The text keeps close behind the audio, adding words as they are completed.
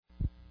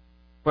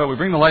Well, we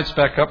bring the lights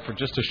back up for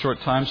just a short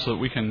time so that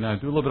we can do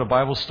a little bit of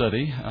Bible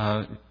study.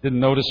 Didn't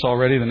notice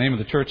already, the name of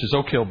the church is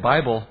Oak Hill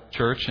Bible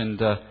Church, and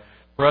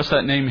for us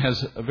that name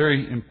has a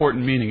very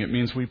important meaning. It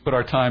means we put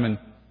our time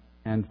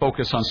and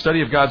focus on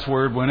study of God's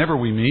Word whenever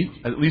we meet,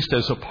 at least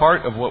as a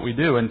part of what we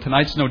do, and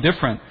tonight's no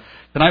different.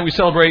 Tonight we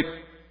celebrate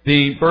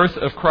the birth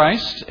of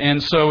Christ,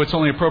 and so it's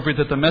only appropriate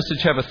that the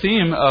message have a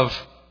theme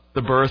of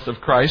the birth of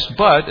Christ,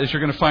 but as you're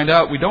going to find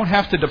out, we don't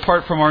have to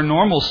depart from our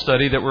normal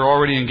study that we're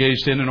already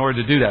engaged in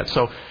order to do that.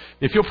 So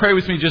if you'll pray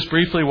with me just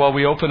briefly while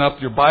we open up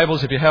your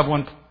Bibles. If you have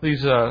one,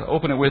 please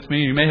open it with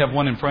me. You may have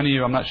one in front of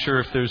you. I'm not sure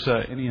if there's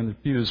any in the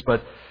pews,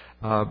 but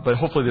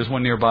hopefully there's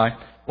one nearby.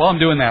 While I'm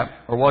doing that,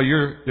 or while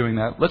you're doing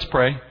that, let's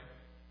pray.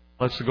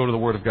 Let's go to the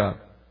Word of God.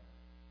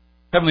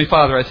 Heavenly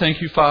Father, I thank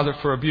you, Father,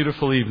 for a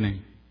beautiful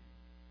evening.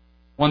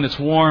 One that's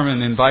warm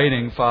and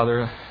inviting,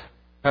 Father,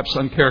 perhaps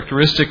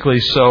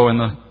uncharacteristically so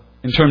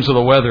in terms of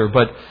the weather,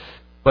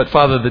 but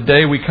Father, the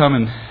day we come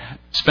and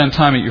spend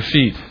time at your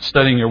feet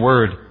studying your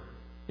Word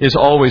is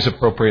always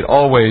appropriate,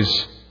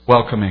 always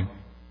welcoming.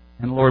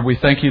 And Lord, we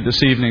thank you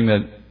this evening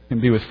that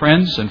can be with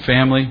friends and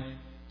family,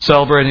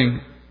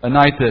 celebrating a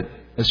night that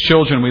as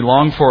children we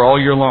long for all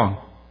year long.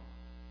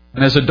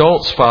 And as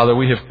adults, Father,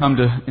 we have come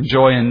to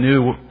enjoy in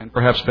new and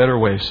perhaps better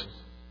ways.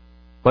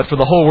 But for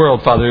the whole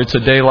world, Father, it's a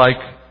day like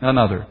none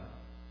other.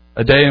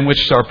 A day in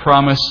which our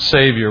promised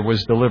Savior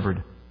was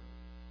delivered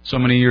so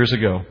many years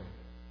ago.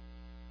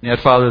 And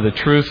yet, Father, the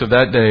truth of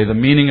that day, the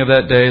meaning of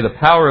that day, the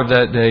power of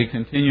that day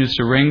continues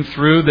to ring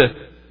through the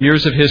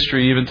years of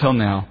history even till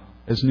now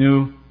as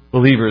new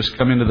believers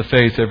come into the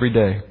faith every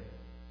day.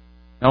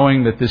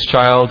 Knowing that this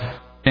child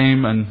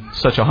came in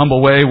such a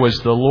humble way, was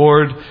the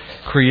Lord,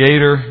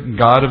 Creator,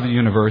 God of the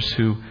universe,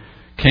 who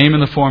came in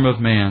the form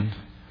of man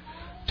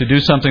to do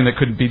something that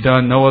could be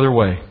done no other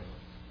way,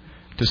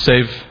 to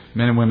save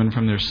men and women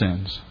from their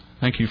sins.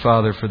 Thank you,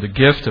 Father, for the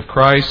gift of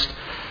Christ,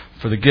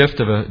 for the gift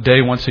of a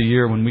day once a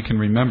year when we can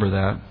remember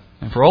that,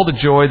 and for all the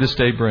joy this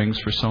day brings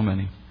for so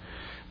many.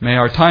 May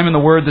our time in the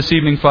Word this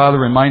evening, Father,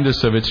 remind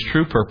us of its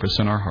true purpose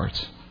in our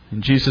hearts.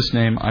 In Jesus'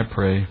 name I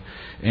pray.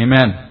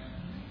 Amen.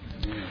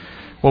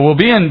 Well, we'll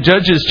be in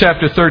Judges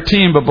chapter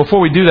 13, but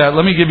before we do that,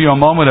 let me give you a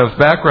moment of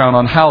background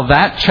on how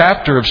that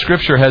chapter of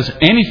Scripture has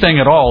anything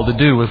at all to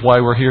do with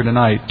why we're here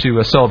tonight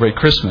to celebrate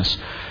Christmas.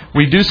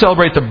 We do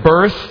celebrate the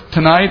birth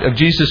tonight of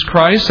Jesus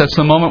Christ. That's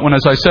the moment when,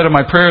 as I said in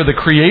my prayer, the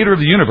Creator of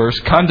the universe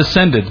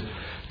condescended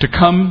to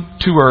come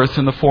to earth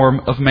in the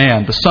form of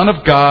man. The Son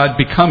of God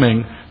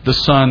becoming the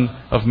Son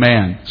of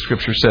Man,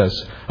 Scripture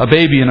says. A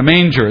baby in a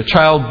manger, a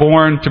child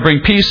born to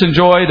bring peace and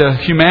joy to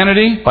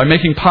humanity by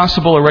making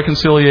possible a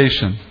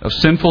reconciliation of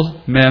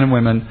sinful men and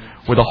women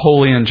with a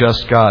holy and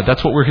just God.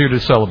 That's what we're here to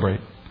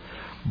celebrate.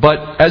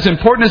 But as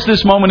important as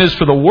this moment is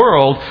for the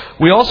world,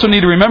 we also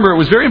need to remember it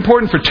was very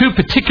important for two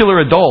particular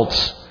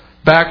adults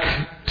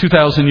back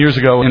 2,000 years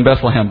ago in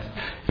Bethlehem.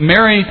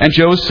 Mary and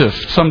Joseph,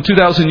 some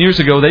 2,000 years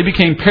ago, they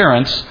became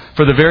parents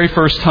for the very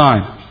first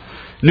time.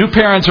 New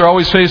parents are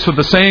always faced with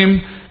the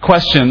same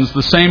questions,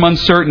 the same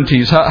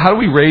uncertainties. How do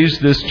we raise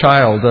this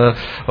child?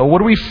 What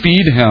do we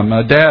feed him?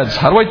 Dads,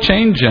 how do I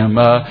change him?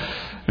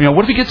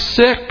 What if he gets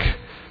sick?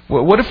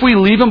 What if we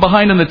leave him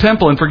behind in the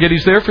temple and forget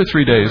he's there for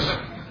 3 days?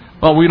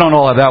 Well, we don't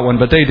all have that one,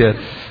 but they did.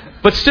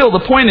 But still, the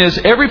point is,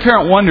 every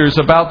parent wonders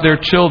about their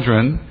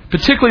children,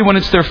 particularly when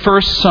it's their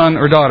first son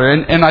or daughter.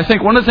 And I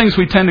think one of the things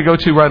we tend to go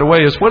to right away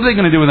is, what are they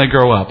going to do when they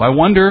grow up? I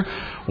wonder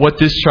what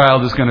this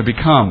child is going to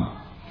become.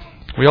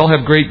 We all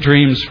have great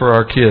dreams for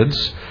our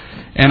kids.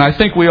 And I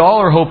think we all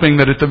are hoping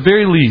that at the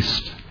very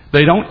least,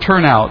 they don't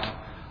turn out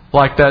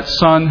like that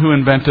son who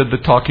invented the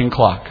talking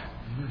clock.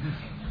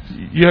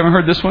 You haven't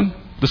heard this one?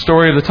 The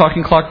story of the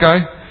talking clock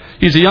guy?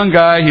 He's a young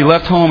guy. He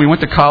left home. He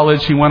went to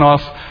college. He went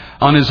off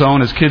on his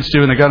own, as kids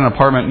do, and they got an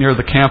apartment near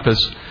the campus.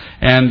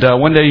 And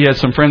one day he had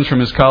some friends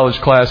from his college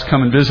class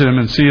come and visit him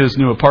and see his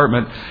new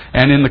apartment.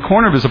 And in the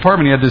corner of his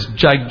apartment, he had this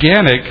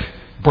gigantic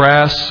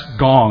brass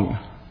gong.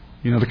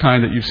 You know, the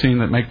kind that you've seen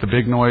that make the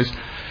big noise.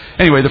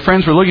 Anyway, the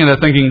friends were looking at that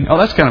thinking, oh,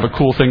 that's kind of a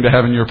cool thing to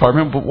have in your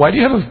apartment, but why do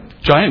you have a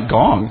giant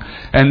gong?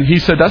 And he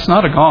said, that's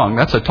not a gong,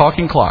 that's a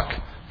talking clock.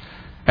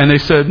 And they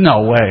said,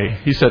 no way.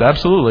 He said,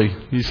 absolutely.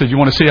 He said, you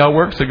want to see how it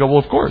works? They go, well,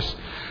 of course.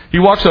 He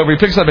walks over, he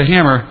picks up a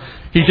hammer,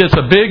 he gets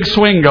a big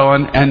swing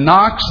going and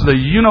knocks the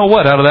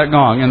you-know-what out of that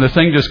gong. And the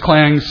thing just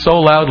clangs so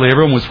loudly,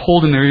 everyone was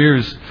holding their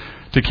ears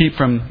to keep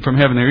from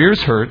having their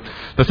ears hurt.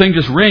 The thing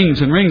just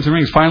rings and rings and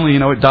rings. Finally,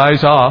 it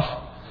dies off.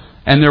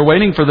 And they're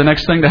waiting for the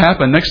next thing to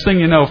happen. Next thing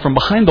you know, from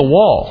behind the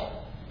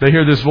wall, they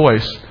hear this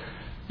voice.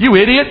 You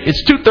idiot,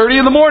 it's 2:30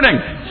 in the morning.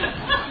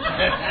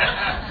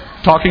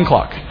 Talking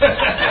clock.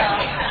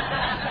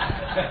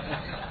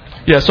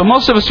 Yeah, so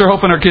most of us are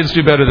hoping our kids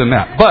do better than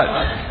that.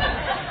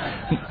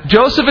 But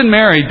Joseph and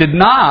Mary did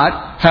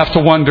not have to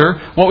wonder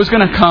what was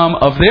going to come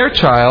of their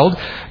child,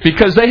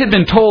 because they had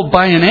been told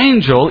by an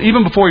angel,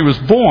 even before he was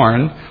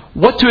born,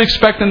 what to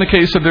expect in the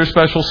case of their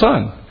special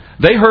son.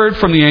 They heard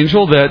from the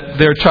angel that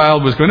their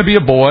child was going to be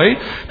a boy,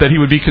 that he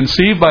would be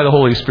conceived by the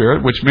Holy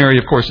Spirit, which Mary,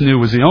 of course, knew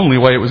was the only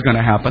way it was going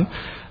to happen.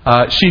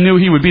 She knew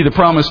he would be the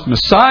promised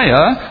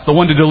Messiah, the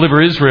one to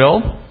deliver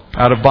Israel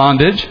out of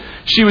bondage.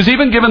 She was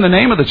even given the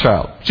name of the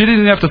child. She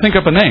didn't even have to think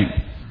up a name.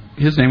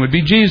 His name would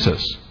be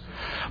Jesus.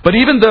 But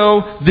even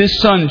though this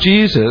son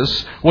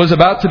Jesus was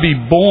about to be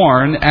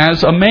born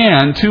as a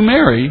man to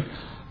Mary,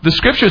 the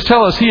Scriptures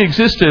tell us he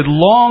existed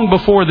long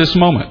before this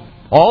moment,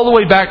 all the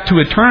way back to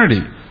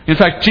eternity. In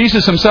fact,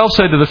 Jesus himself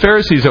said to the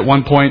Pharisees at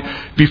one point,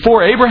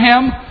 "Before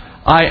Abraham,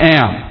 I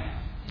am."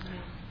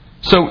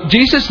 So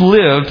Jesus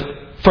lived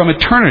from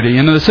eternity,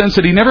 and in the sense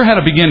that he never had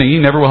a beginning, he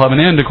never will have an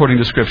end according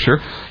to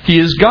Scripture. He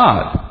is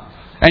God.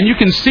 And you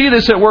can see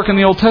this at work in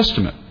the Old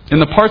Testament, in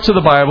the parts of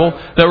the Bible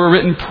that were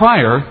written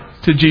prior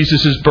to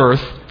Jesus'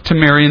 birth to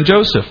Mary and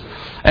Joseph.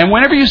 And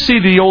whenever you see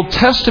the Old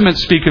Testament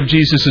speak of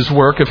Jesus'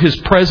 work, of his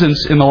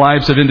presence in the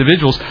lives of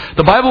individuals,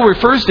 the Bible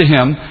refers to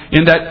him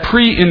in that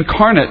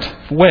pre-incarnate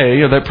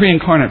way, or that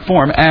pre-incarnate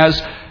form,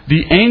 as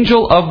the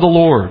angel of the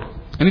Lord.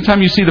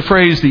 Anytime you see the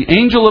phrase, the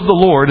angel of the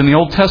Lord, in the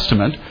Old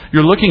Testament,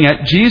 you're looking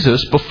at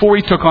Jesus before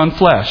he took on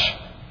flesh.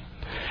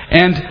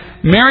 And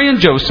Mary and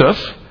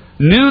Joseph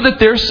knew that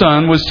their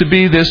son was to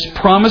be this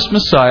promised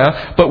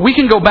Messiah, but we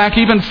can go back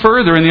even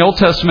further in the Old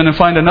Testament and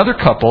find another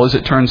couple, as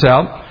it turns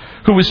out,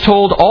 who was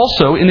told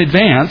also in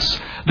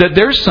advance that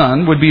their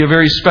son would be a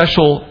very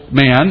special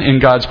man in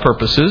God's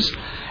purposes,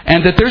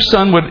 and that their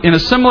son would, in a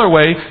similar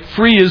way,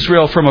 free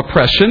Israel from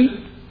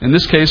oppression, in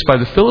this case by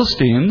the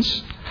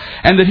Philistines,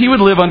 and that he would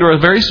live under a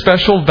very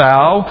special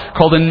vow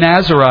called a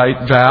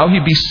Nazirite vow.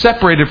 He'd be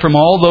separated from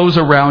all those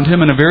around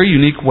him in a very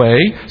unique way,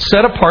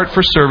 set apart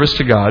for service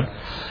to God.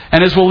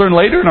 And as we'll learn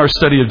later in our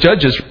study of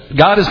Judges,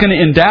 God is going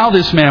to endow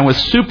this man with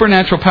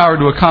supernatural power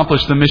to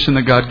accomplish the mission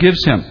that God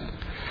gives him.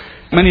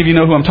 Many of you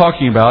know who I'm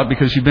talking about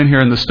because you've been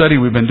here in the study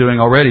we've been doing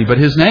already. But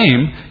his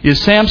name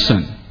is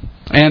Samson.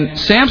 And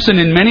Samson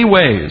in many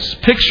ways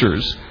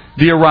pictures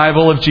the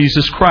arrival of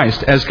Jesus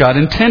Christ as God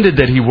intended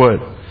that he would.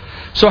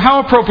 So how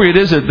appropriate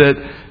is it that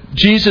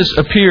Jesus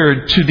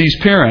appeared to these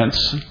parents,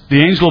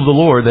 the angel of the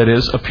Lord, that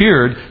is,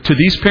 appeared to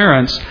these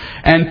parents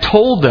and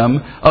told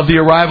them of the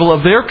arrival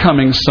of their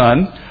coming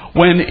son,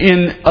 when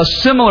in a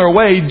similar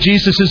way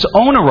Jesus'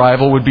 own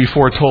arrival would be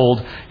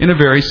foretold in a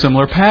very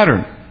similar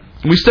pattern.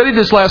 We studied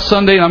this last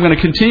Sunday, and I'm going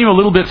to continue a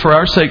little bit for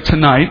our sake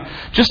tonight,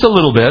 just a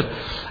little bit,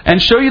 and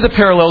show you the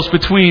parallels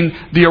between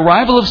the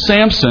arrival of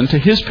Samson to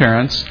his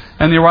parents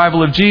and the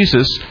arrival of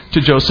Jesus to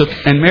Joseph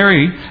and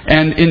Mary.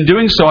 And in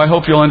doing so, I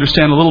hope you'll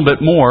understand a little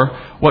bit more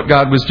what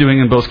God was doing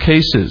in both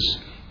cases.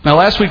 Now,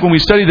 last week when we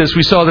studied this,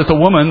 we saw that the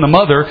woman, the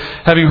mother,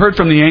 having heard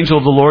from the angel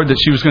of the Lord that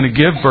she was going to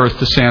give birth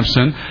to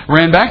Samson,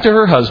 ran back to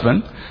her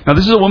husband. Now,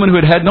 this is a woman who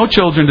had had no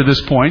children to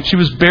this point. She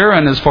was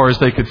barren as far as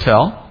they could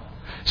tell.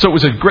 So it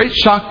was a great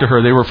shock to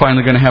her. They were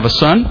finally going to have a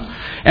son.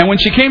 And when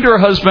she came to her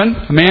husband,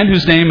 a man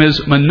whose name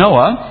is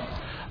Manoah,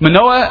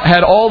 Manoah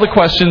had all the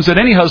questions that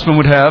any husband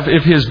would have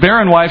if his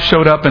barren wife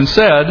showed up and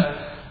said,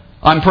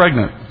 "I'm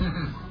pregnant."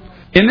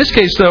 In this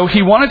case, though,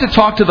 he wanted to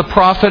talk to the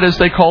prophet, as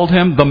they called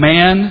him, the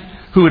man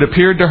who had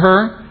appeared to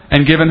her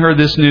and given her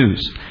this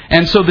news.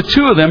 And so the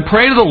two of them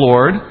prayed to the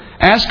Lord,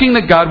 asking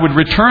that God would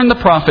return the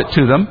prophet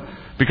to them,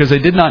 because they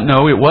did not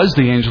know it was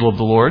the angel of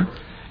the Lord.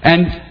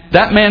 And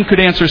that man could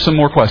answer some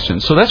more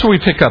questions. So that's where we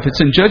pick up. It's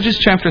in Judges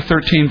chapter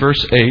 13,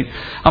 verse 8.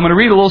 I'm going to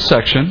read a little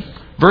section,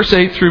 verse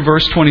 8 through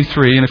verse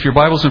 23. And if your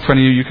Bible's in front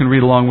of you, you can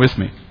read along with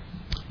me.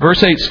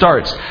 Verse 8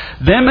 starts,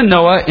 "Then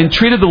Manoah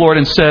entreated the Lord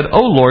and said,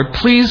 'O Lord,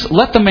 please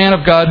let the man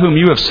of God whom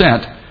you have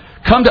sent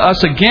come to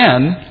us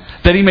again,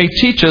 that he may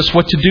teach us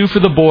what to do for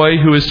the boy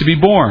who is to be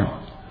born.'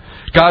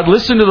 God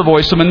listened to the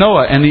voice of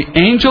Manoah, and the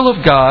angel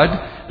of God,"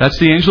 that's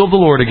the angel of the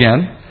Lord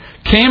again,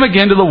 "came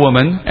again to the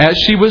woman as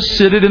she was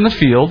seated in the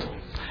field.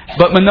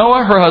 But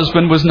Manoah, her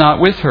husband, was not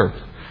with her.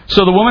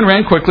 So the woman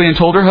ran quickly and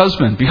told her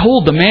husband,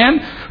 'Behold, the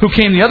man who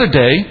came the other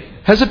day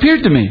has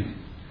appeared to me.'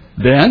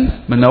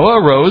 Then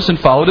Manoah arose and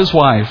followed his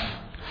wife.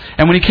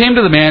 And when he came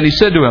to the man, he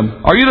said to him,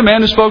 'Are you the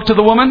man who spoke to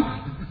the woman?'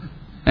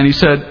 And he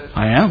said,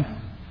 'I am.'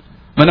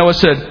 Manoah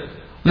said,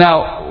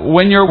 'Now,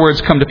 when your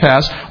words come to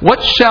pass,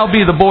 what shall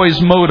be the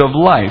boy's mode of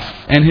life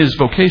and his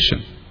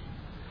vocation?'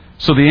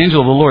 So the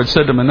angel of the Lord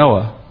said to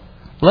Manoah,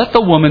 'Let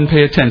the woman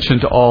pay attention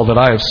to all that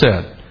I have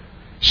said.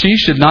 She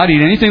should not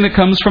eat anything that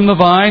comes from the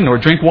vine, nor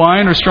drink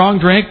wine or strong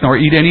drink, nor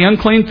eat any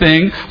unclean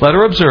thing. Let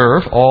her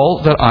observe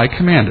all that I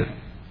commanded.'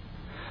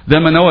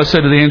 Then Manoah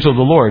said to the angel of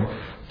the Lord,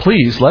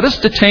 'Please, let us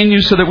detain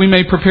you so that we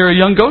may prepare a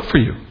young goat for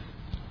you.'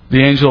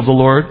 The angel of the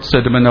Lord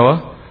said to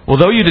Manoah, 'Well,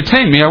 though you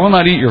detain me, I will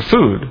not eat your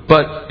food.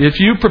 But if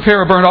you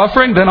prepare a burnt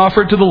offering, then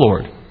offer it to the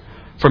Lord.'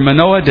 For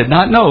Manoah did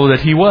not know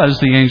that he was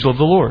the angel of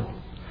the Lord.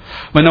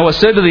 Manoah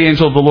said to the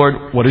angel of the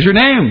Lord, 'What is your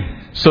name?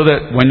 So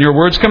that when your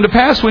words come to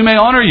pass, we may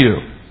honor you.'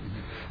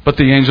 But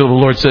the angel of the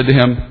Lord said to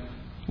him,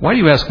 'Why do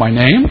you ask my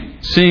name,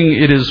 seeing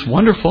it is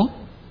wonderful?'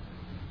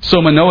 So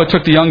Manoah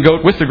took the young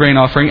goat with the grain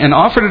offering and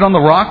offered it on the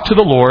rock to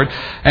the Lord,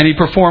 and he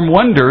performed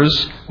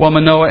wonders while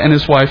Manoah and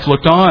his wife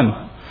looked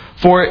on.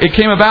 For it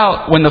came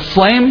about, when the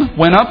flame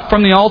went up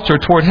from the altar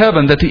toward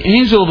heaven, that the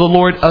angel of the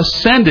Lord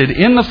ascended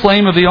in the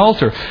flame of the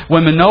altar.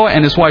 When Manoah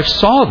and his wife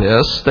saw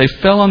this, they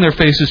fell on their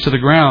faces to the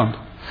ground.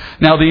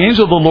 Now the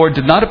angel of the Lord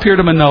did not appear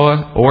to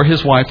Manoah or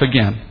his wife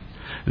again.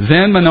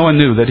 Then Manoah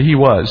knew that he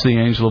was the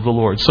angel of the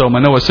Lord. So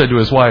Manoah said to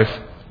his wife,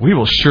 "We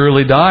will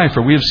surely die,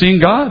 for we have seen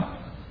God."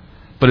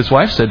 But his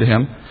wife said to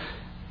him,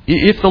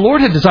 "If the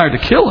Lord had desired to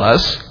kill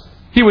us,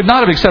 He would not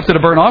have accepted a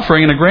burnt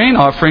offering and a grain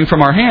offering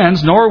from our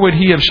hands, nor would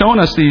He have shown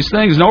us these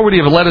things, nor would He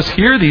have let us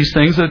hear these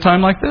things at a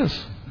time like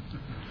this."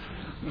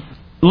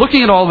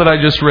 Looking at all that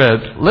I just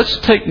read, let's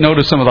take note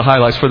of some of the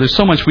highlights, for there's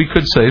so much we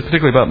could say,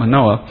 particularly about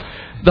Manoah.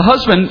 The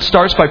husband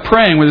starts by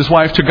praying with his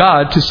wife to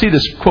God to see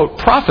this, quote,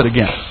 prophet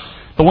again,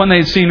 the one they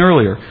had seen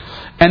earlier.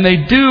 And they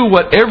do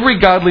what every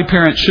godly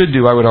parent should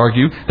do, I would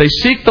argue. They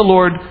seek the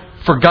Lord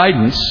for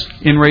guidance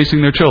in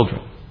raising their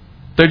children.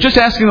 They're just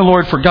asking the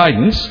Lord for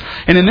guidance.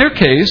 And in their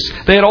case,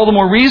 they had all the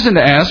more reason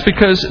to ask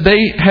because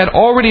they had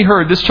already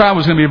heard this child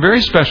was going to be a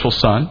very special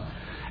son.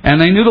 And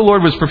they knew the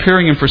Lord was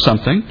preparing him for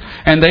something.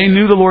 And they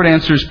knew the Lord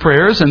answers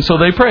prayers. And so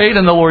they prayed,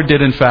 and the Lord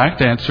did, in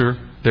fact, answer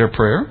their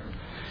prayer.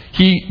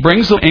 He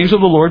brings the angel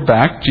of the Lord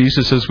back,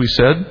 Jesus, as we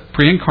said,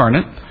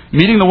 pre-incarnate,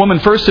 meeting the woman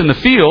first in the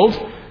field,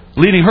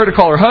 leading her to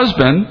call her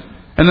husband.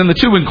 And then the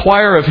two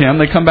inquire of him.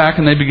 They come back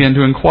and they begin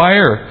to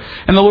inquire.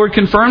 And the Lord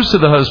confirms to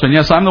the husband,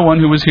 "Yes, I'm the one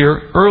who was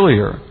here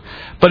earlier."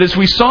 But as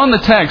we saw in the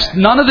text,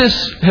 none of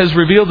this has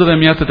revealed to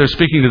them yet that they're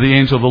speaking to the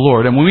angel of the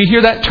Lord. And when we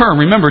hear that term,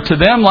 remember, to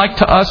them like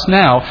to us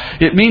now,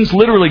 it means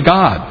literally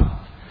God.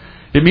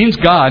 It means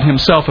God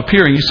Himself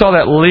appearing. You saw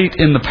that late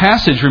in the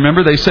passage,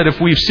 remember? They said,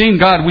 if we've seen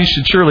God, we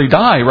should surely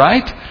die,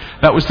 right?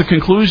 That was the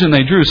conclusion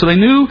they drew. So they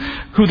knew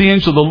who the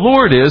angel of the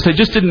Lord is. They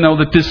just didn't know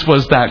that this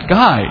was that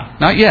guy.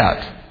 Not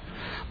yet.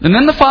 And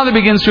then the father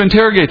begins to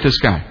interrogate this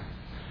guy,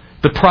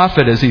 the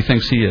prophet as he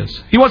thinks he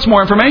is. He wants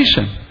more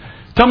information.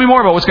 Tell me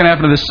more about what's going to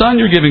happen to this son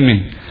you're giving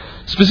me.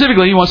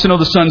 Specifically, he wants to know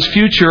the son's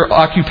future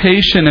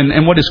occupation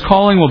and what his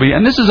calling will be.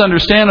 And this is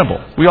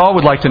understandable. We all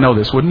would like to know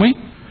this, wouldn't we?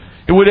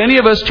 Would any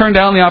of us turn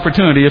down the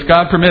opportunity, if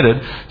God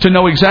permitted, to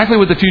know exactly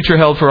what the future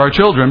held for our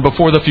children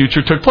before the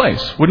future took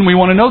place? Wouldn't we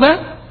want to know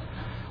that?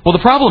 Well, the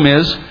problem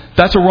is,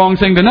 that's a wrong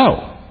thing to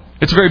know.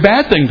 It's a very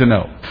bad thing to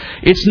know.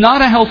 It's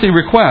not a healthy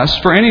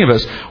request for any of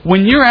us.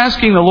 When you're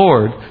asking the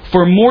Lord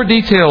for more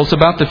details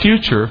about the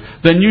future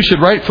than you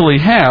should rightfully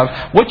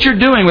have, what you're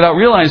doing without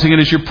realizing it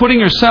is you're putting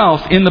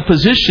yourself in the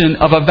position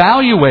of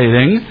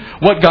evaluating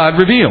what God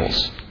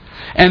reveals.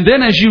 And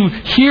then as you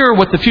hear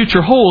what the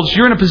future holds,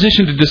 you're in a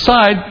position to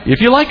decide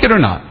if you like it or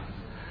not.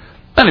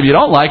 And if you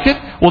don't like it,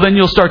 well, then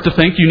you'll start to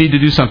think you need to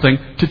do something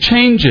to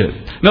change it.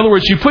 In other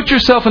words, you put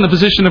yourself in the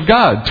position of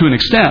God to an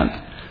extent,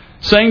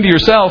 saying to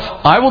yourself,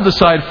 I will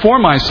decide for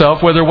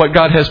myself whether what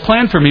God has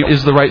planned for me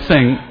is the right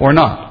thing or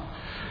not.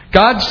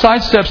 God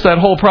sidesteps that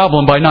whole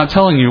problem by not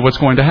telling you what's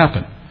going to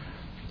happen,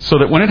 so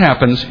that when it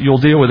happens, you'll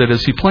deal with it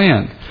as He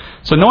planned.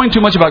 So knowing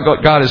too much about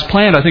what God has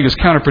planned, I think, is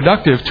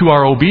counterproductive to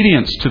our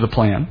obedience to the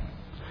plan.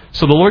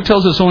 So the Lord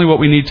tells us only what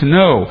we need to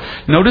know.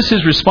 Notice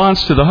His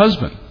response to the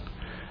husband.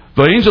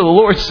 The angel of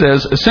the Lord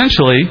says,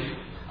 essentially,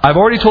 I've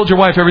already told your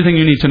wife everything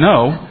you need to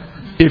know.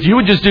 If you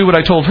would just do what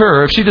I told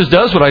her, if she just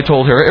does what I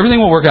told her, everything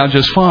will work out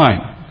just fine.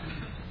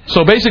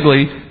 So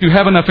basically, you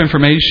have enough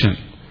information.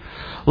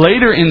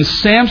 Later in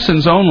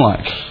Samson's own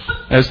life,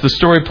 as the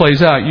story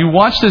plays out, you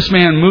watch this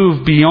man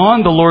move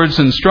beyond the Lord's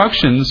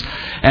instructions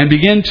and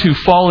begin to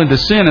fall into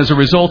sin as a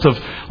result of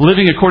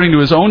living according to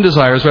his own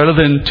desires rather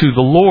than to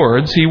the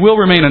Lord's. He will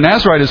remain a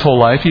Nazirite his whole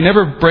life. He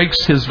never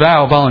breaks his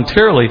vow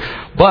voluntarily,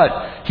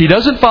 but he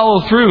doesn't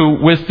follow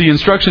through with the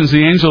instructions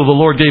the angel of the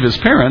Lord gave his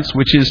parents,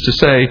 which is to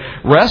say,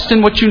 rest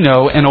in what you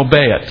know and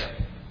obey it.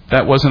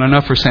 That wasn't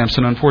enough for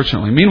Samson,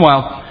 unfortunately.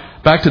 Meanwhile,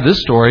 back to this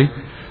story,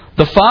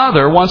 the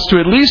father wants to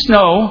at least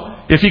know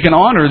if he can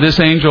honor this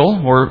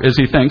angel, or as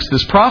he thinks,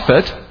 this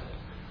prophet,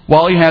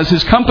 while he has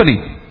his company.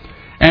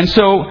 And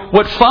so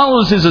what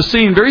follows is a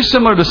scene very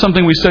similar to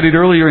something we studied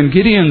earlier in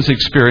Gideon's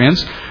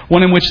experience,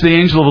 one in which the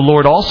angel of the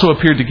Lord also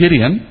appeared to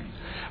Gideon.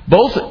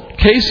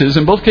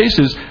 In both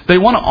cases, they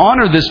want to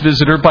honor this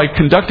visitor by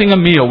conducting a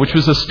meal, which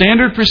was a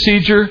standard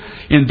procedure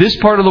in this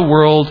part of the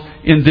world,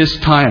 in this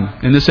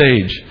time, in this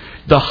age.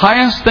 The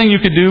highest thing you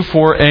could do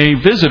for a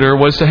visitor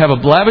was to have a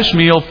lavish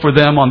meal for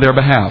them on their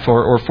behalf,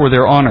 or for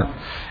their honor.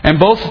 And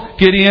both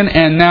Gideon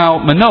and now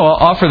Manoah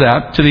offer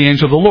that to the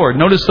angel of the Lord.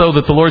 Notice, though,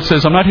 that the Lord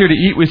says, I'm not here to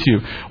eat with you.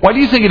 Why do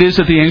you think it is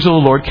that the angel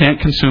of the Lord can't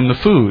consume the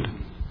food?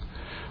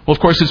 Well, of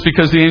course, it's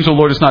because the angel of the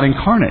Lord is not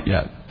incarnate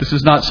yet. This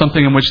is not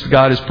something in which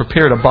God has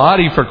prepared a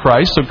body for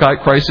Christ, so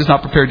Christ is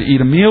not prepared to eat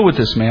a meal with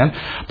this man.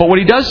 But what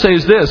he does say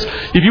is this: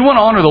 if you want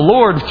to honor the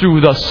Lord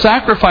through the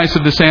sacrifice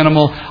of this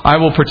animal, I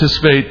will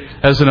participate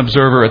as an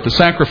observer at the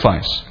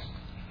sacrifice.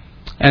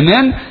 And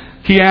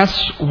then he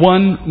asks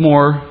one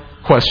more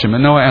question.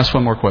 Manoah asks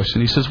one more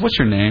question. He says, what's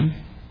your name?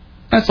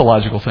 That's a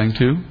logical thing,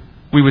 too.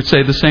 We would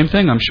say the same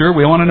thing, I'm sure.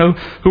 We want to know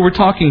who we're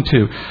talking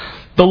to.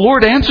 The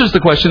Lord answers the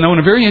question, though, in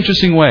a very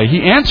interesting way.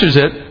 He answers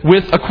it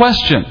with a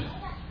question.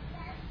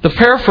 To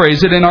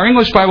paraphrase it, in our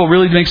English Bible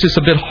really makes this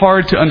a bit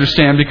hard to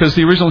understand because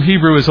the original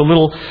Hebrew is a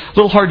little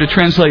hard to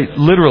translate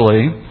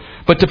literally.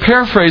 But to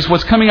paraphrase,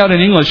 what's coming out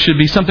in English should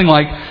be something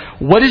like,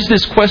 what is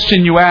this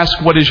question you ask,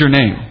 what is your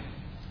name?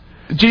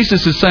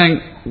 Jesus is saying,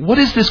 what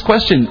is this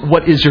question,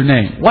 what is your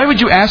name? Why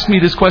would you ask me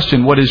this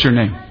question, what is your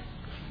name?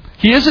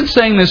 He isn't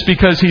saying this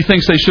because he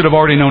thinks they should have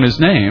already known his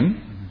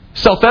name.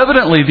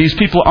 Self-evidently, these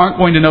people aren't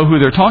going to know who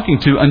they're talking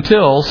to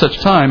until such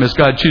time as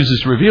God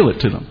chooses to reveal it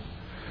to them.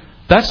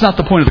 That's not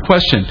the point of the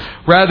question.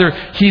 Rather,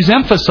 he's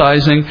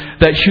emphasizing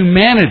that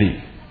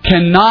humanity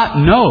cannot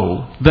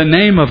know the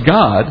name of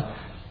God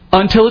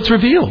until it's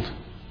revealed.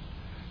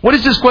 What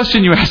is this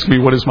question you ask me,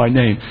 what is my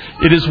name?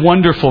 It is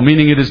wonderful,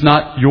 meaning it is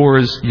not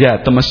yours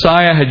yet. The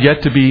Messiah had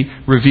yet to be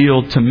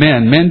revealed to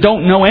men. Men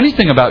don't know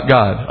anything about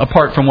God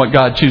apart from what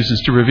God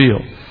chooses to reveal.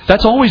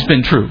 That's always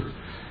been true.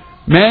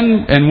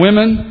 Men and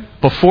women,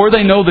 before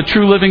they know the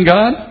true living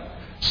God,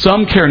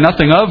 some care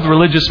nothing of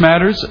religious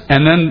matters,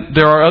 and then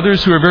there are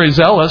others who are very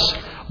zealous.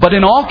 But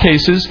in all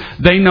cases,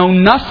 they know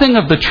nothing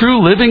of the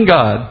true living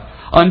God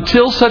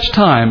until such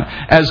time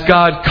as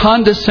God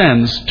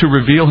condescends to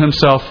reveal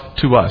Himself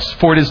to us.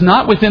 For it is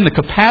not within the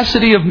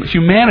capacity of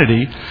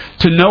humanity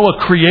to know a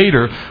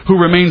Creator who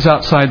remains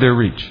outside their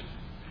reach.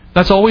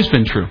 That's always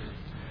been true.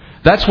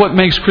 That's what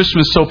makes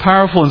Christmas so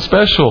powerful and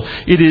special.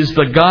 It is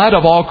the God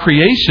of all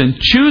creation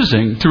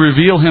choosing to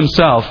reveal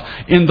Himself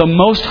in the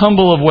most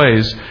humble of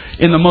ways,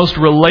 in the most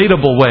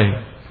relatable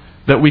way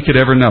that we could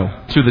ever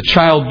know, through the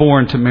child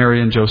born to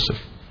Mary and Joseph.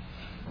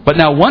 But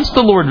now, once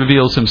the Lord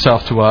reveals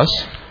Himself to us,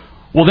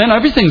 well, then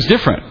everything's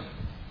different.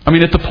 I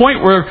mean, at the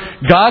point where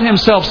God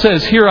Himself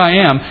says, "Here I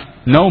am,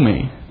 know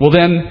me," well,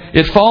 then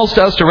it falls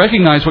to us to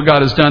recognize what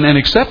God has done and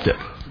accept it.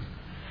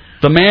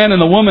 The man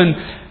and the woman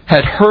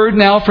had heard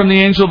now from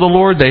the angel of the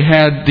Lord. They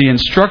had the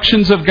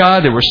instructions of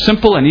God. They were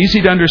simple and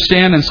easy to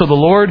understand. And so the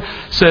Lord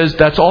says,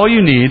 that's all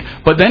you need.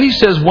 But then He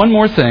says one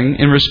more thing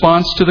in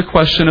response to the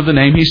question of the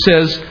name. He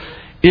says,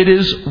 it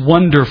is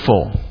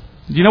wonderful.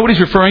 Do you know what He's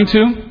referring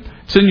to?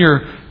 It's in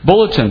your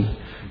bulletin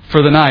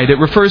for the night. It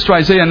refers to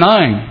Isaiah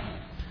 9,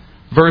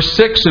 verse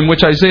 6, in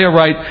which Isaiah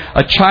writes,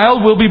 "A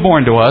child will be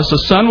born to us, a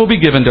son will be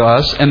given to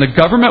us, and the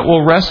government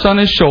will rest on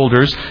His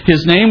shoulders.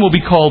 His name will be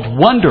called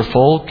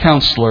Wonderful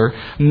Counselor,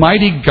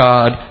 Mighty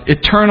God,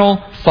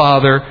 Eternal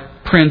Father,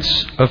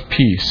 Prince of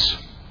Peace."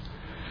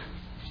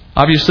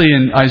 Obviously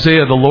in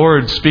Isaiah, the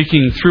Lord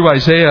speaking through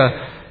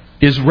Isaiah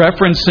is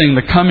referencing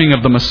the coming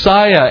of the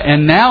Messiah.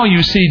 And now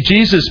you see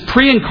Jesus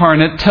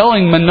pre-incarnate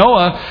telling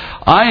Manoah,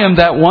 I am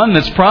that one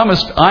that's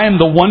promised. I am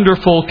the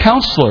wonderful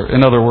counselor,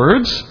 in other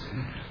words.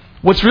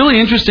 What's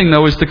really interesting,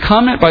 though, is the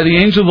comment by the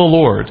angel of the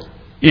Lord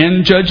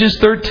in Judges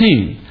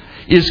 13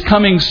 is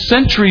coming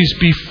centuries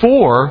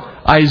before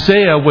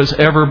Isaiah was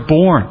ever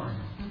born.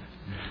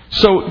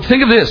 So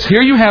think of this.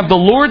 Here you have the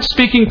Lord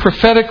speaking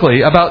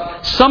prophetically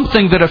about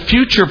something that a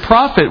future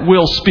prophet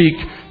will speak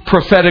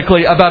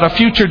prophetically about, a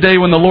future day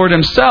when the Lord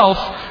Himself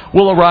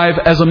will arrive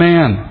as a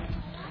man.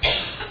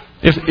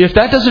 If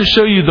that doesn't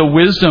show you the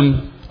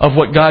wisdom of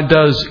what God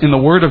does in the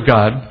Word of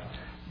God,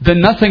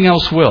 then nothing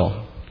else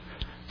will.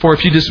 For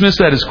if you dismiss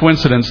that as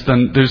coincidence,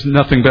 then there's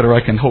nothing better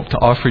I can hope to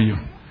offer you.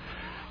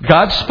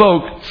 God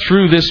spoke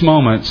through this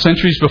moment,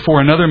 centuries before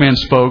another man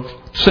spoke,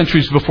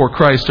 centuries before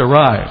Christ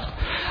arrived,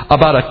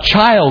 about a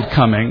child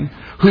coming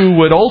who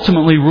would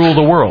ultimately rule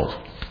the world.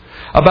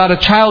 About a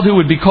child who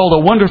would be called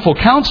a wonderful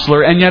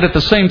counselor, and yet at the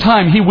same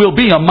time He will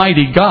be a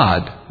mighty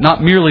God,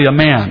 not merely a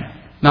man,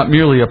 not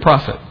merely a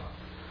prophet.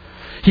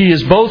 He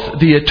is both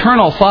the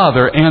eternal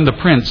Father and the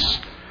Prince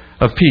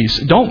of Peace.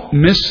 Don't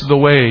miss the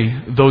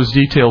way those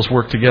details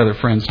work together,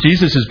 friends.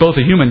 Jesus is both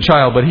a human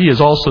child, but He is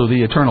also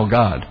the eternal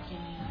God.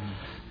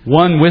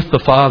 One with the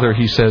Father,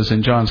 He says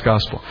in John's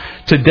Gospel.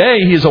 Today,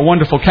 He is a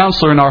wonderful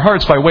counselor in our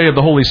hearts by way of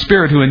the Holy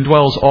Spirit who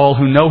indwells all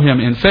who know Him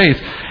in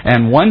faith.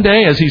 And one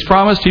day, as He's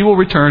promised, He will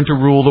return to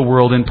rule the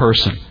world in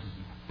person.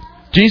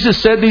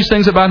 Jesus said these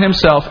things about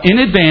Himself in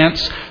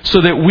advance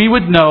so that we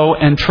would know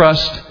and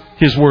trust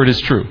His Word is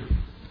true.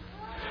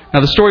 Now,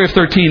 the story of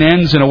 13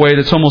 ends in a way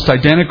that's almost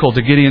identical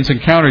to Gideon's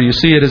encounter. You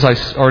see it as I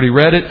already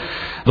read it.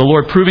 The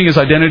Lord proving His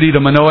identity to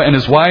Manoah and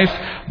his wife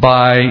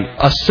by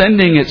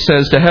ascending, it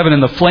says, to heaven in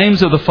the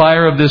flames of the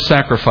fire of this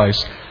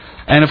sacrifice.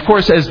 And of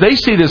course, as they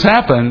see this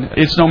happen,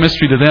 it's no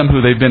mystery to them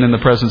who they've been in the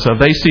presence of.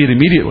 They see it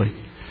immediately.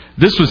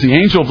 This was the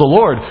angel of the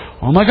Lord.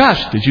 Oh my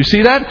gosh, did you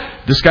see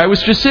that? This guy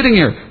was just sitting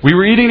here. We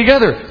were eating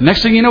together.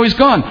 Next thing you know, he's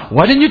gone.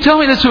 Why didn't you tell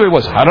me that's who he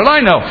was? How did I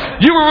know?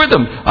 You were with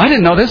him. I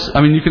didn't know this. I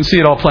mean, you can see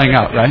it all playing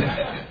out,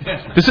 right?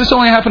 Does this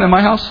only happen in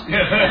my house?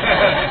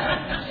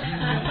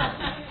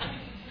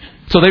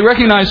 So they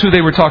recognized who they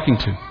were talking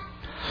to.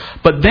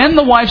 But then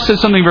the wife says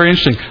something very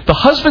interesting. The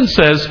husband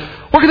says,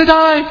 we're going to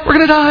die. We're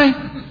going to die.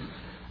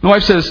 The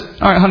wife says,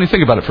 all right, honey,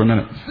 think about it for a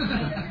minute.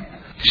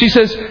 She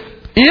says,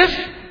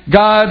 if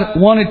God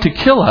wanted to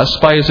kill us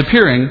by His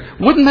appearing,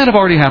 wouldn't that have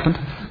already happened?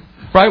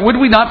 Right? Would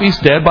we not be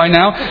dead by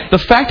now? The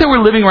fact that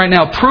we're living right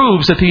now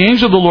proves that the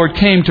angel of the Lord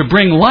came to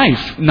bring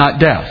life, not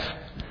death.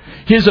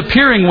 His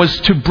appearing was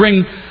to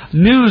bring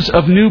news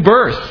of new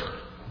birth,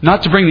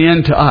 not to bring the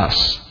end to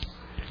us.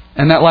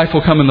 And that life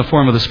will come in the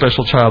form of the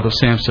special child of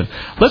Samson.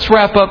 Let's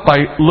wrap up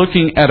by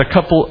looking at a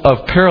couple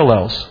of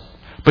parallels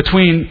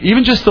between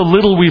even just the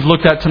little we've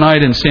looked at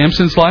tonight in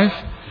Samson's life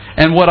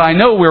and what I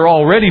know we're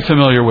already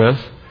familiar with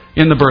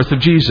in the birth of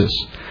Jesus.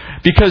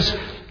 Because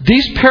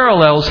these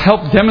parallels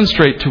help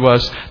demonstrate to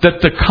us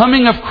that the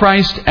coming of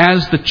Christ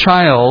as the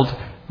child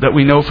that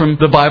we know from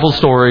the Bible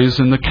stories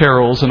and the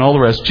carols and all the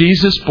rest,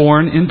 Jesus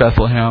born in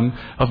Bethlehem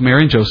of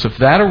Mary and Joseph,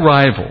 that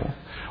arrival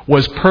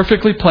was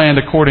perfectly planned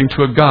according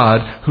to a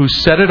God who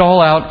set it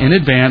all out in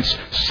advance,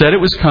 said it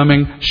was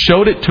coming,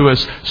 showed it to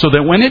us, so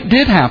that when it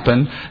did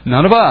happen,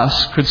 none of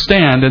us could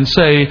stand and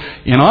say,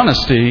 in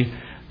honesty,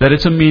 that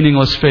it's a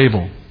meaningless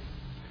fable.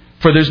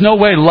 For there's no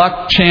way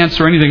luck, chance,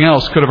 or anything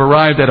else could have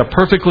arrived at a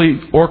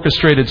perfectly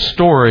orchestrated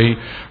story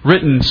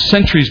written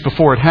centuries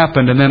before it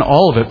happened and then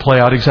all of it play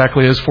out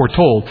exactly as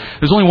foretold.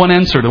 There's only one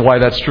answer to why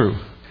that's true.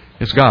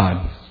 It's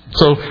God.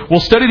 So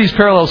we'll study these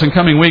parallels in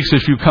coming weeks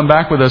if you come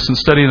back with us and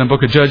study in the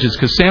book of Judges,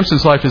 because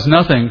Samson's life is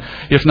nothing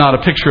if not a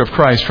picture of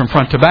Christ from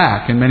front to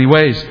back in many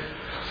ways.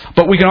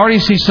 But we can already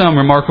see some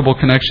remarkable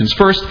connections.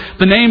 First,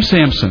 the name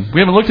Samson.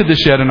 We haven't looked at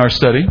this yet in our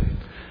study. You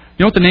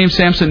know what the name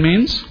Samson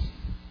means?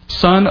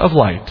 Son of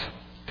light.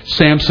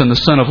 Samson, the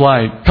son of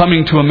light,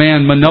 coming to a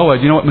man, Manoah.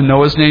 Do you know what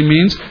Manoah's name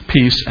means?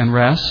 Peace and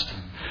rest.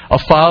 A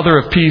father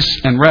of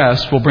peace and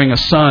rest will bring a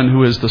son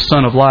who is the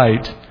son of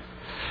light.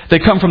 They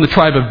come from the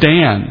tribe of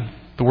Dan.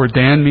 The word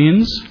Dan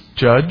means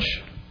judge.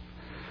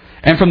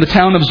 And from the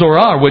town of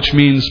Zorah, which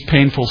means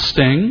painful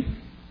sting.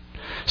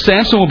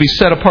 Samson will be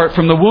set apart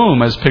from the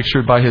womb, as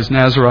pictured by his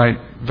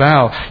Nazirite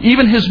vow.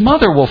 Even his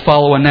mother will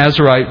follow a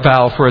Nazirite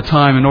vow for a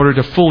time in order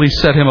to fully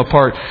set him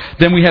apart.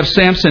 Then we have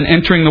Samson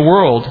entering the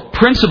world.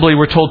 Principally,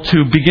 we're told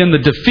to begin the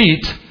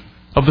defeat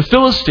of the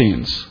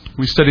Philistines.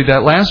 We studied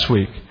that last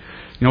week.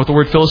 You know what the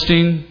word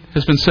Philistine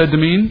has been said to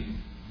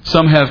mean?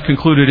 Some have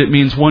concluded it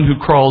means one who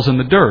crawls in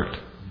the dirt.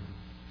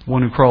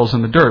 One who crawls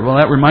in the dirt. Well,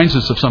 that reminds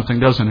us of something,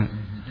 doesn't it?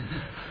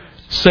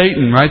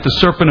 Satan, right? The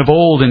serpent of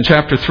old in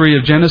chapter 3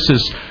 of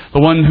Genesis, the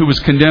one who was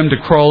condemned to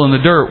crawl in the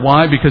dirt.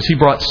 Why? Because he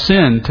brought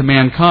sin to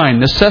mankind,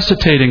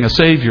 necessitating a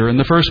Savior in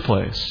the first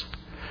place.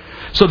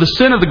 So the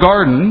sin of the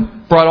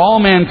garden brought all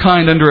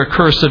mankind under a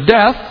curse of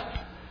death,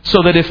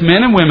 so that if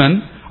men and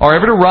women are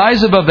ever to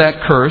rise above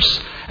that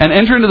curse and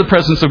enter into the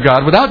presence of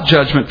God without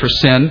judgment for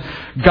sin,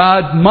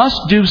 God must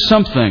do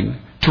something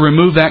to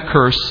remove that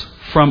curse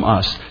from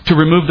us, to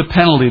remove the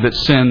penalty that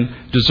sin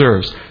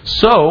deserves.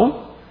 So,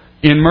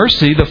 in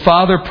mercy, the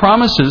Father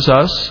promises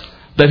us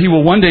that He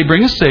will one day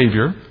bring a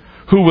Savior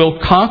who will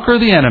conquer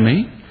the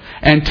enemy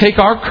and take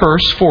our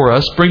curse for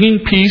us,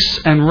 bringing peace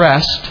and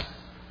rest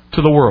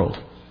to the world.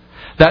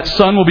 That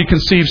Son will be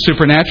conceived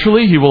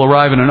supernaturally. He will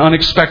arrive in an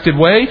unexpected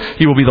way.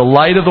 He will be the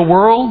light of the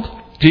world.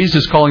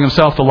 Jesus calling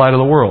Himself the light of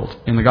the world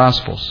in the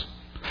Gospels.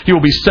 He will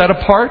be set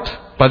apart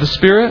by the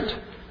Spirit.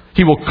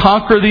 He will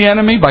conquer the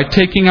enemy by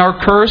taking our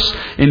curse,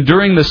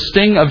 enduring the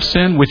sting of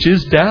sin, which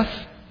is death.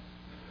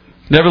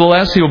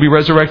 Nevertheless, He will be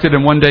resurrected,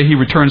 and one day He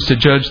returns to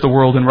judge the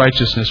world in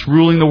righteousness,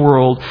 ruling the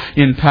world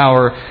in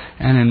power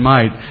and in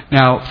might.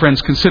 Now,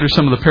 friends, consider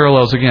some of the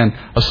parallels again.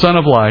 A son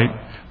of light,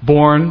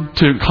 born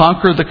to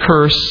conquer the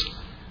curse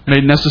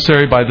made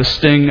necessary by the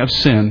sting of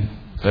sin,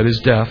 that is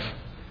death.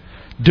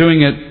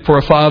 Doing it for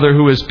a Father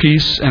who is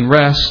peace and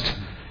rest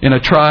in a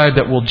tribe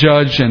that will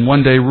judge and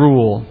one day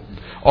rule.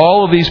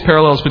 All of these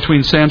parallels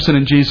between Samson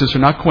and Jesus are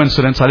not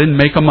coincidence. I didn't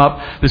make them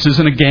up. This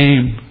isn't a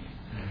game.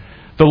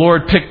 The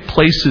Lord picked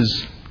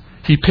places.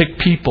 He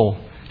picked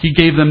people. He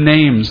gave them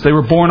names. They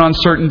were born on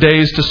certain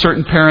days to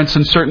certain parents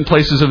in certain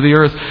places of the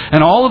earth.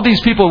 And all of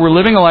these people were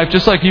living a life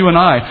just like you and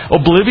I,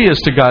 oblivious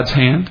to God's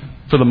hand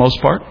for the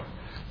most part.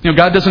 You know,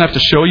 God doesn't have to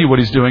show you what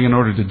He's doing in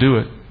order to do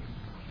it.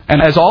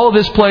 And as all of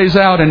this plays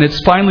out and it's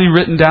finally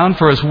written down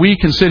for us, we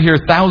can sit here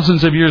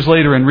thousands of years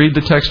later and read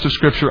the text of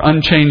Scripture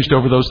unchanged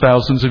over those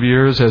thousands of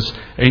years, as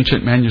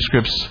ancient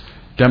manuscripts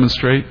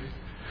demonstrate.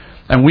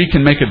 And we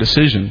can make a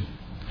decision.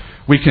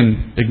 We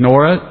can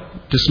ignore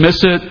it,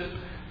 dismiss it,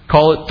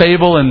 call it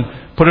fable and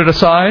put it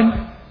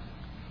aside.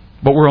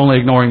 But we're only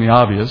ignoring the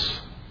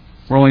obvious.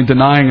 We're only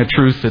denying a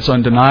truth that's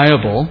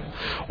undeniable.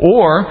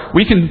 Or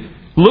we can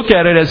look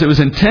at it as it was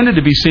intended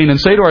to be seen and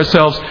say to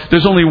ourselves,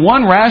 there's only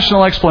one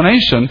rational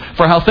explanation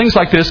for how things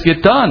like this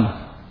get done.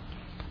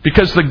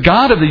 Because the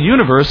God of the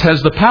universe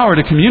has the power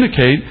to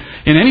communicate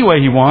in any way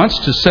He wants,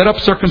 to set up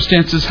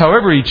circumstances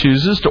however He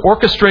chooses, to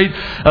orchestrate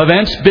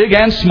events big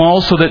and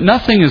small so that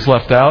nothing is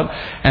left out.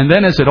 And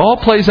then as it all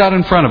plays out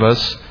in front of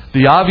us,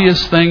 the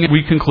obvious thing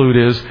we conclude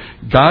is,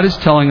 God is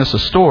telling us a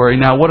story.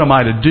 Now what am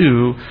I to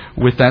do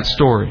with that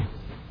story?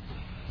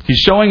 He's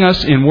showing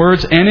us in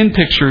words and in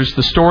pictures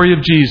the story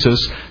of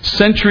Jesus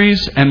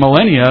centuries and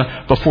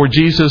millennia before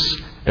Jesus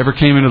ever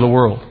came into the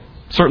world.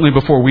 Certainly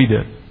before we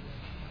did.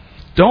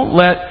 Don't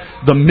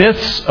let the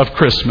myths of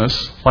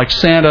Christmas, like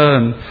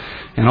Santa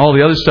and all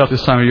the other stuff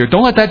this time of year,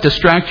 don't let that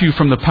distract you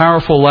from the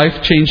powerful,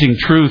 life-changing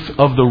truth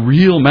of the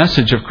real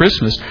message of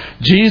Christmas.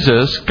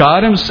 Jesus,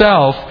 God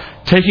Himself,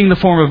 taking the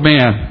form of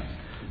man,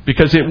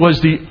 because it was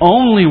the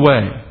only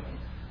way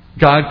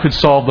God could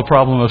solve the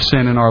problem of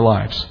sin in our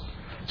lives.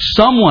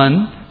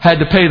 Someone had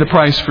to pay the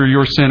price for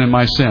your sin and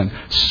my sin.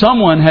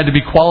 Someone had to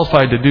be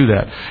qualified to do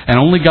that. And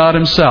only God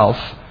Himself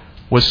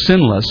was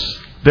sinless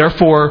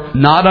therefore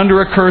not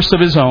under a curse of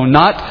his own,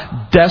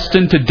 not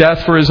destined to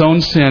death for his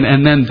own sin,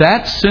 and then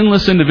that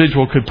sinless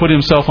individual could put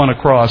himself on a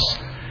cross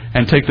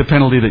and take the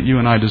penalty that you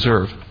and I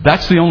deserve.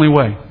 That's the only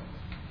way.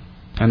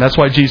 And that's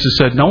why Jesus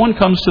said, no one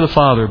comes to the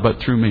Father but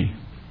through me.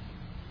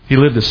 He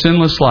lived a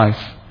sinless life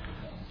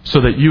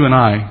so that you and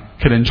I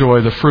could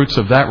enjoy the fruits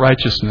of that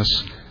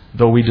righteousness,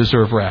 though we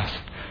deserve wrath.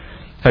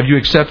 Have you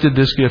accepted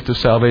this gift of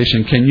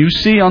salvation? Can you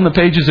see on the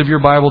pages of your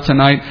Bible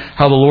tonight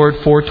how the Lord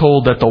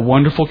foretold that the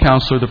wonderful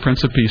Counselor, the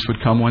Prince of Peace,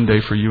 would come one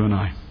day for you and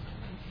I?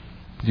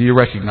 Do you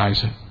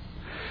recognize it?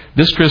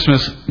 This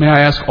Christmas, may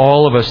I ask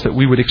all of us that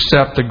we would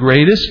accept the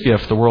greatest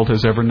gift the world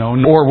has ever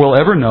known or will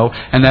ever know,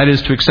 and that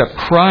is to accept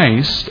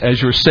Christ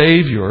as your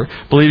Savior,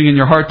 believing in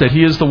your heart that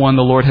He is the one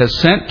the Lord has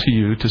sent to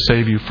you to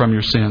save you from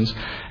your sins,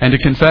 and to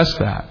confess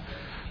that.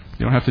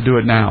 You don't have to do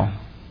it now.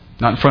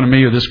 Not in front of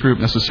me or this group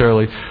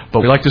necessarily, but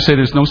we like to say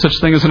there's no such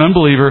thing as an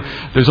unbeliever.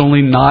 There's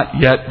only not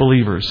yet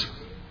believers.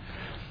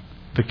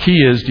 The key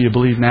is, do you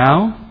believe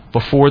now,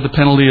 before the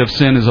penalty of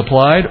sin is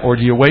applied, or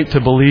do you wait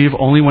to believe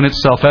only when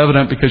it's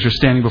self-evident because you're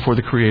standing before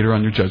the Creator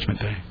on your judgment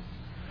day?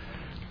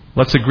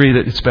 Let's agree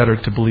that it's better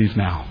to believe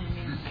now.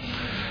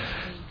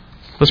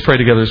 Let's pray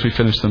together as we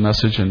finish the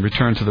message and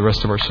return to the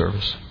rest of our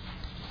service.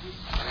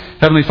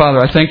 Heavenly Father,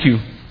 I thank you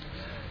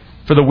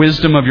for the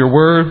wisdom of your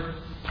Word,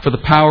 for the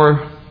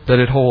power that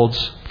it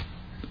holds,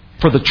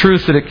 for the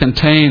truth that it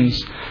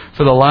contains,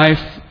 for the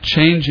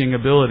life-changing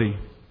ability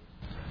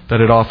that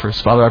it offers.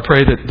 Father, I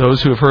pray that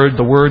those who have heard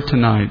the Word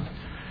tonight,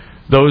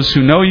 those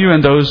who know you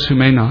and those who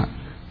may not,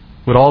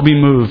 would all be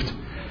moved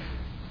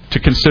to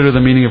consider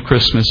the meaning of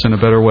Christmas in a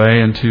better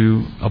way and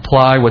to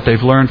apply what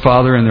they've learned,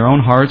 Father, in their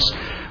own hearts,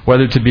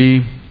 whether to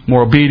be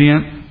more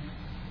obedient,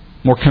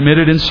 more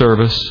committed in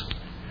service,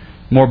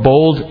 more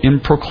bold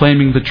in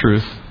proclaiming the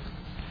truth,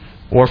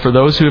 or for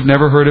those who have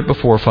never heard it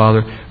before,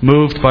 Father,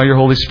 moved by your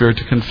Holy Spirit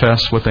to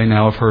confess what they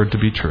now have heard to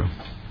be true.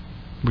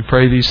 We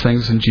pray these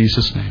things in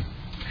Jesus' name.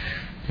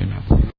 Amen.